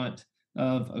in front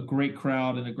of a great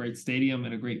crowd and a great stadium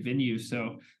and a great venue.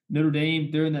 So Notre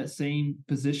Dame, they're in that same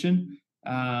position.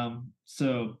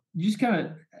 So you just kind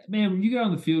of, man, when you get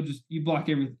on the field, just you block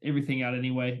everything out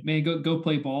anyway. Man, go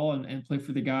play ball and play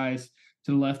for the guys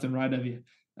to the left and right of you.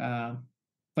 Plain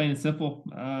and simple.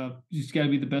 You just got to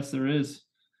be the best there is.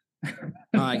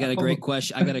 I got a great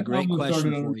question. I got a great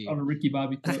question for you. On a Ricky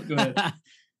Bobby quote. Go ahead.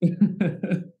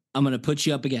 I'm going to put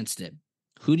you up against it.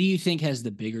 Who do you think has the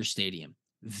bigger stadium,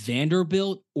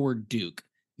 Vanderbilt or Duke?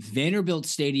 Vanderbilt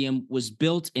Stadium was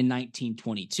built in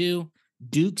 1922.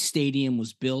 Duke Stadium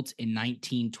was built in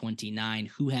 1929.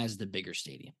 Who has the bigger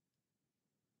stadium?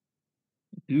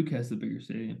 Duke has the bigger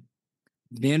stadium.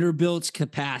 Vanderbilt's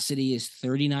capacity is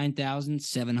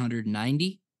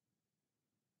 39,790.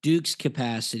 Duke's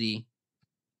capacity,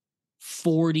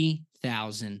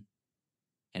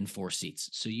 40,004 seats.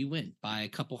 So you win by a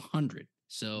couple hundred.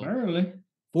 So barely.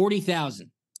 40,000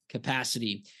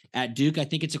 capacity at Duke. I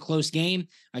think it's a close game.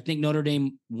 I think Notre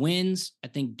Dame wins. I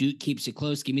think Duke keeps it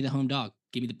close. Give me the home dog.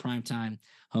 Give me the primetime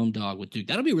home dog with Duke.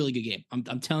 That'll be a really good game.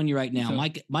 I'm telling you right now. So,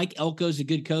 Mike Elko's a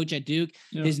good coach at Duke.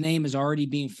 Yeah. His name is already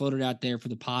being floated out there for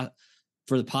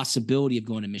the possibility of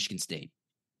going to Michigan State.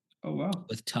 Oh, wow.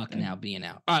 With Tuck now being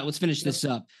out. All right, let's finish this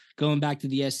up. Going back to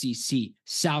the SEC,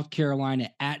 South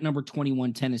Carolina at number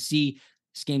 21, Tennessee.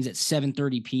 This game's at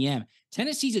 7:30 p.m.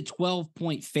 Tennessee's a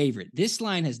 12-point favorite. This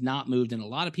line has not moved, and a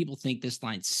lot of people think this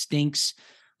line stinks.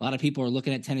 A lot of people are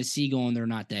looking at Tennessee going, they're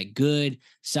not that good.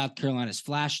 South Carolina's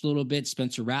flashed a little bit.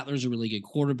 Spencer Rattler's a really good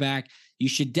quarterback. You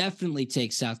should definitely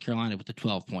take South Carolina with the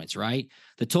 12 points, right?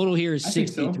 The total here is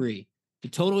 63. The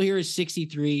total here is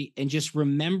 63. And just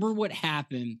remember what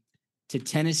happened to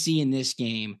Tennessee in this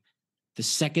game, the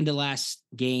second to last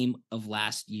game of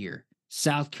last year.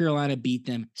 South Carolina beat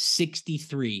them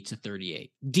 63-38,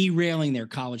 derailing their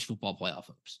college football playoff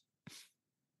hopes.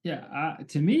 Yeah,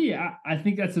 to me, I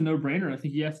think that's a no-brainer. I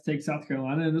think you have to take South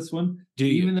Carolina in this one.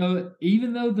 Even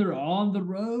though they're on the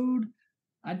road,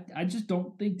 I just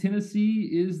don't think Tennessee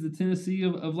is the Tennessee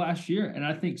of last year. And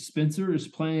I think Spencer is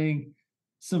playing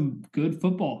some good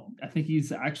football. I think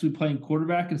he's actually playing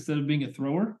quarterback instead of being a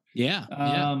thrower. Yeah.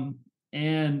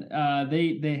 And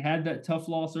they had that tough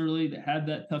loss early. They had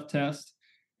that tough test,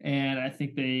 and I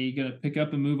think they're going to pick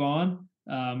up and move on.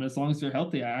 As long as they're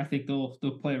healthy, I think they'll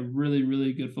play a really,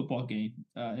 really good football game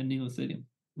in Neyland Stadium.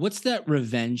 What's that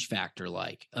revenge factor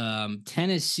like?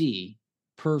 Tennessee,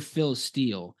 per Phil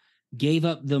Steele, gave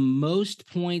up the most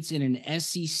points in an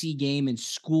SEC game in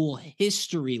school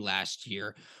history last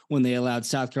year when they allowed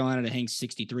South Carolina to hang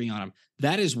 63 on them.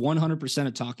 That is 100%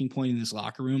 a talking point in this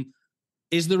locker room.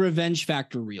 Is the revenge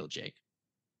factor real, Jake?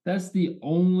 That's the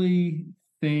only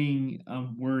thing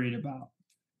I'm worried about.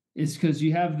 Is because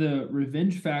you have the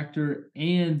revenge factor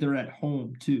and they're at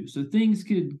home too. So things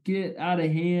could get out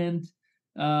of hand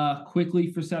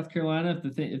quickly for South Carolina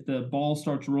if the ball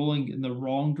starts rolling in the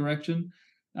wrong direction,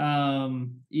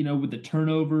 with the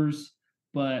turnovers.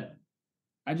 But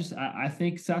I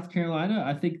think South Carolina,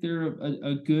 I think they're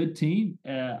a good team.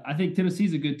 I think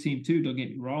Tennessee's a good team too. Don't get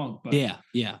me wrong. But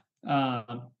yeah.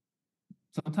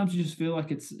 Sometimes you just feel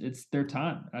like it's their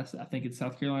time. I think it's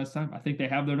South Carolina's time. I think they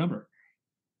have their number.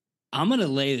 I'm going to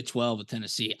lay the 12 with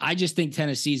Tennessee. I just think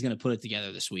Tennessee is going to put it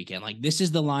together this weekend. Like, this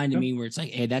is the line to me where it's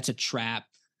like, hey, that's a trap.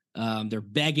 They're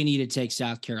begging you to take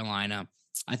South Carolina.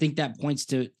 I think that points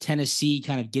to Tennessee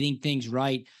kind of getting things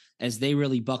right as they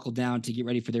really buckle down to get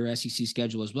ready for their SEC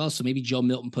schedule as well. So maybe Joe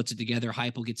Milton puts it together.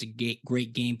 Heupel gets a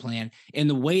great game plan. And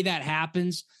the way that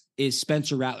happens is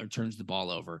Spencer Rattler turns the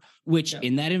ball over, which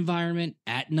in that environment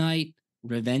at night,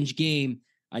 revenge game,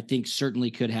 I think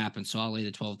certainly could happen. So I'll lay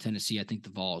the 12 Tennessee. I think the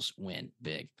Vols win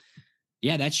big.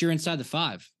 Yeah, that's your Inside the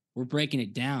Five. We're breaking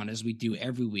it down as we do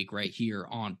every week right here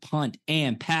on Punt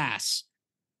and Pass.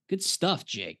 Good stuff,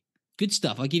 Jake. Good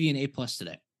stuff. I'll give you an A+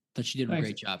 today. Thought you did a Thanks.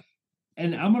 great job.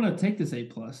 And I'm going to take this A+,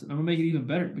 and I'm going to make it even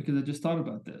better because I just thought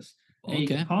about this.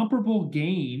 Okay. A comparable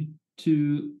game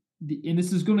to and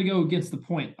this is going to go against the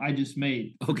point I just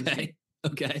made. Okay.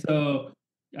 So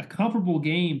a comparable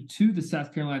game to the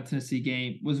South Carolina-Tennessee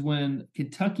game was when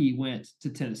Kentucky went to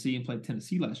Tennessee and played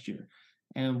Tennessee last year.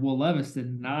 And Will Levis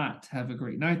did not have a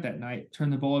great night that night.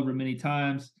 Turned the ball over many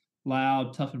times,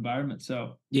 loud, tough environment.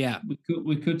 So yeah,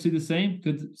 we could see the same.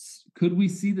 Could we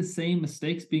see the same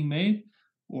mistakes being made,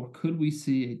 or could we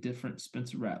see a different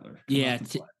Spencer Rattler? Yeah,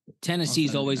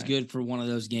 Tennessee's always good for one of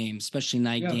those games, especially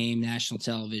night game, national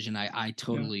television. I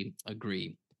totally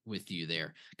agree with you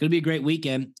there. Going to be a great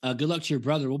weekend. Good luck to your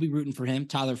brother. We'll be rooting for him.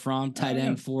 Tyler Fromm, tight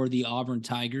end for the Auburn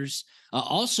Tigers.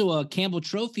 Also a Campbell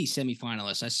Trophy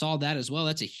semifinalist. I saw that as well.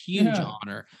 That's a huge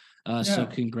honor. So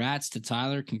congrats to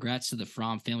Tyler. Congrats to the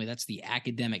Fromm family. That's the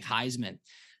academic Heisman,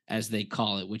 as they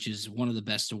call it, which is one of the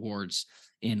best awards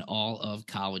in all of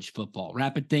college football.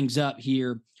 Wrapping things up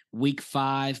here, week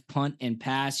 5, punt and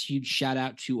pass. Huge shout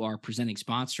out to our presenting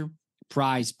sponsor,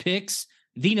 Prize Picks,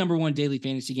 the #1 daily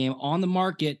fantasy game on the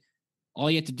market.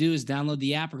 All you have to do is download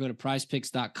the app or go to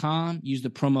prizepicks.com. Use the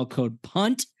promo code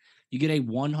PUNT. You get a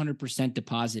 100%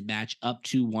 deposit match up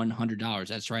to $100.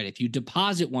 That's right. If you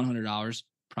deposit $100,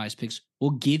 Prize Picks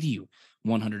will give you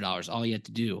 $100. All you have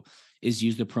to do is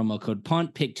use the promo code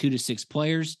PUNT, pick 2 to 6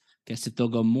 players. Guess if they'll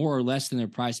go more or less than their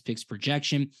Prize Picks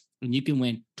projection, and you can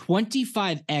win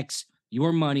 25x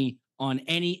your money on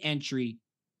any entry.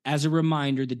 As a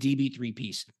reminder, the DB3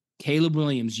 piece. Caleb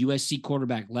Williams, USC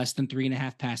quarterback, less than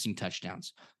 3.5 passing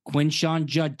touchdowns. Quinshawn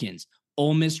Judkins,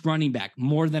 Ole Miss running back,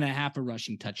 more than a half a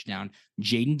rushing touchdown.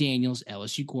 Jaden Daniels,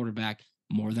 LSU quarterback,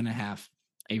 more than a half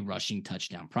a rushing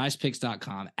touchdown.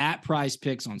 PrizePicks.com, at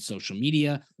PrizePicks on social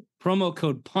media. Promo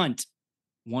code PUNT,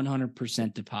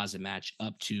 100% deposit match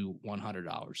up to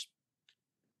 $100.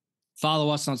 Follow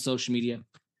us on social media,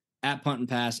 at Punt and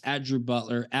Pass, at Drew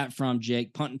Butler, at From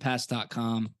Jake,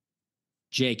 puntandpass.com.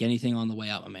 Jake, anything on the way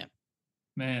out, my man?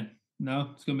 Man,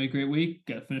 no, it's going to be a great week.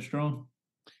 Got to finish strong.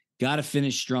 Got to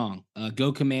finish strong.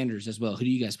 Go Commanders as well. Who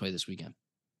do you guys play this weekend?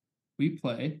 We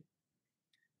play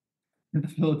the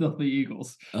Philadelphia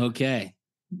Eagles. Okay.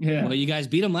 Yeah. Well, you guys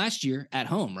beat them last year at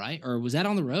home, right? Or was that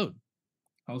on the road?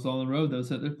 I was on the road. That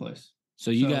was at their place.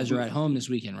 So you guys are at home this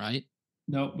weekend, right?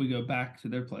 Nope, we go back to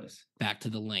their place. Back to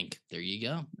the link. There you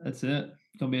go. That's it.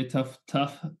 It's going to be a tough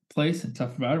place and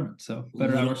tough environment. So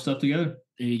better have our stuff together.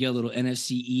 There you go. Little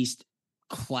NFC East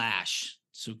clash.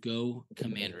 So go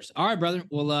Commanders. All right, brother.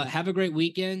 Well, have a great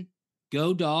weekend.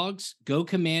 Go Dogs. Go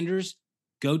Commanders.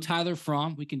 Go Tyler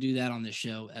Fromm. We can do that on this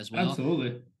show as well.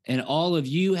 Absolutely. And all of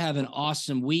you have an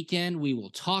awesome weekend. We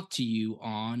will talk to you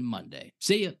on Monday.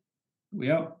 See ya.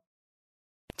 We out.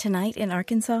 Tonight in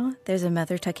Arkansas, there's a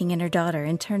mother tucking in her daughter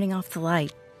and turning off the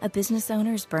light. A business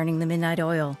owner is burning the midnight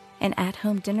oil. An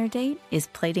at-home dinner date is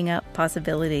plating up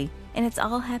possibility. And it's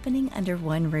all happening under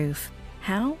one roof.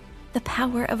 How? The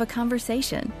power of a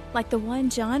conversation, like the one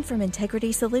John from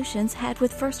Integrity Solutions had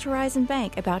with First Horizon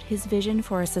Bank about his vision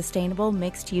for a sustainable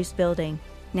mixed-use building.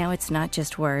 Now it's not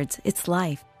just words, it's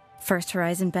life. First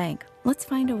Horizon Bank. Let's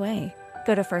find a way.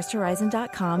 Go to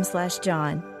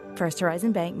firsthorizon.com/John. First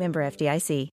Horizon Bank, member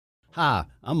FDIC. Hi,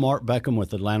 I'm Mark Beckham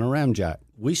with Atlanta Ramjack.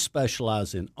 We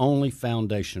specialize in only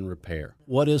foundation repair.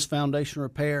 What is foundation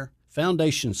repair?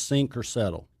 Foundations sink or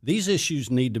settle. These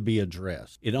issues need to be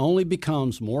addressed. It only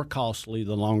becomes more costly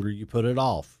the longer you put it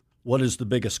off. What is the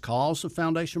biggest cause of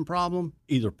foundation problem?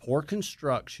 Either poor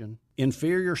construction,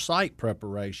 inferior site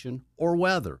preparation, or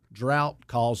weather. Drought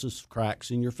causes cracks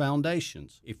in your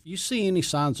foundations. If you see any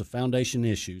signs of foundation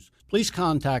issues, please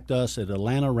contact us at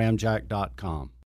atlantaramjack.com.